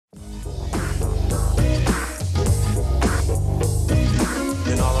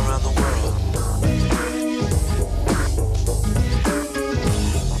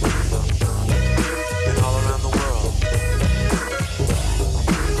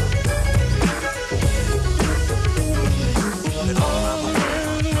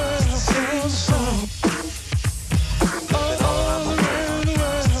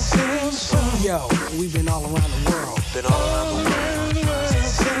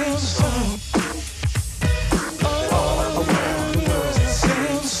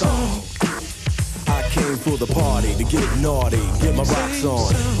the party to get naughty, get my rocks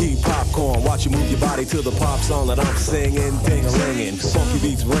on, eat popcorn, watch you move your body to the pop song that I'm singing, ding-a-linging, funky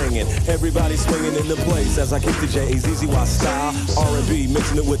beats ringing, everybody swinging in the place as I kick the J-A-Z-Z-Y style, R&B,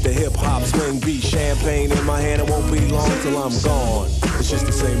 mixing it with the hip-hop swing beat, champagne in my hand, it won't be long till I'm gone. It's just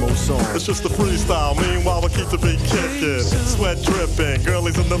the same old song. It's just a freestyle, meanwhile we keep the beat kicking, sweat dripping,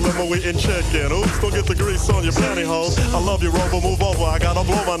 girlies in the limo eating chicken, oops, don't get the grease on your pantyhose, I love you Rover, move over, I gotta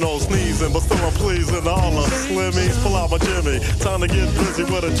blow my nose, sneezing, but still I'm pleasing all the slimmies, pull out my Jimmy, time to get busy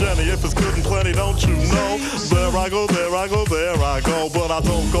with a Jenny, if it's good and plenty, don't you know, there I go, there I go, there I go, but I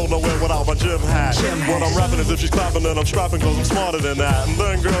don't go nowhere without my gym hat. What I'm rapping is if she's clapping, then I'm strapping, cause I'm smarter than that, and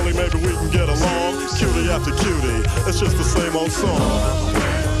then girlie, maybe we can get along, cutie after cutie, it's just the same old song.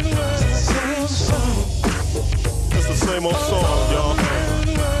 It's the same old song, y'all.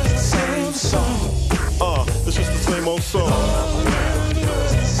 Same song. It's just the same old song.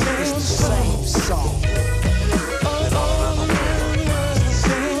 It's the same song.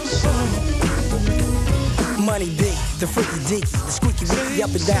 Money big, the freaky deaky, the squeaky wicky up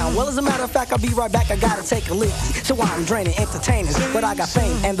and down. Well, as a matter of fact, I'll be right back. I gotta take a leaky. So I'm draining, entertaining, but I got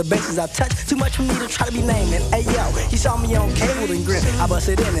fame and the bases I touch too much for me to try to be naming. Hey yo, he saw me on cable and grin. I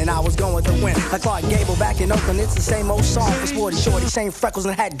busted in and I was going to win. Like Clark Gable back in Oakland, it's the same old song for Sporty Shorty, same freckles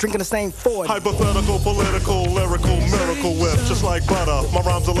and hat, drinking the same Ford. Hypothetical, political, lyrical, miracle whip, just like butter. My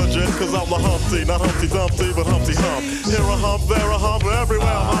rhymes are legit, cause I'm the Humpty, not Humpty Dumpty, but Humpty Hump. Here a hump, there a hump, everywhere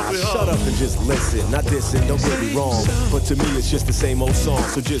I'm Humpty Hump. Shut up and just listen, not dissing, don't get me wrong, but to me it's just the same old song,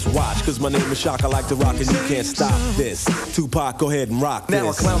 so just watch, cause my name is Shock, I like to rock and you can't stop this. Tupac, go ahead and rock this. Now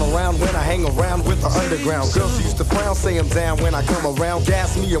I clown around when I hang around with the underground. Girls used to frown, say I'm down when I come around.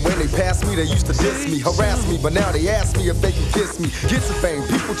 Gas me, and when they pass me, they used to diss me, harass me, but now they ask me if they can kiss me. Get some fame,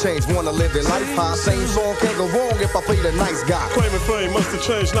 people change, wanna live their life high. Same song can't go wrong if I play the nice guy. Claiming fame must have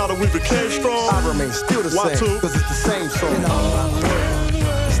changed now that we became strong. I remain still the Why same, too? cause it's the same song. Been all around the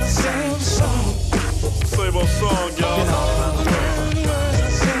world, it's the same song. Same old song, y'all. Been all around the world.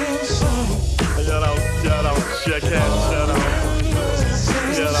 Shout out, check out, shout out.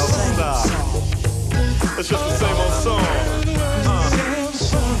 Shout out, stop. It's just the same old song.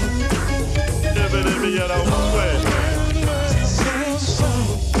 Shout out, play.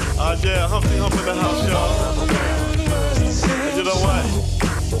 Yeah, Humpty Hump in the house, y'all. And you know what?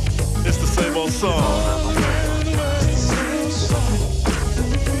 It's the same old song.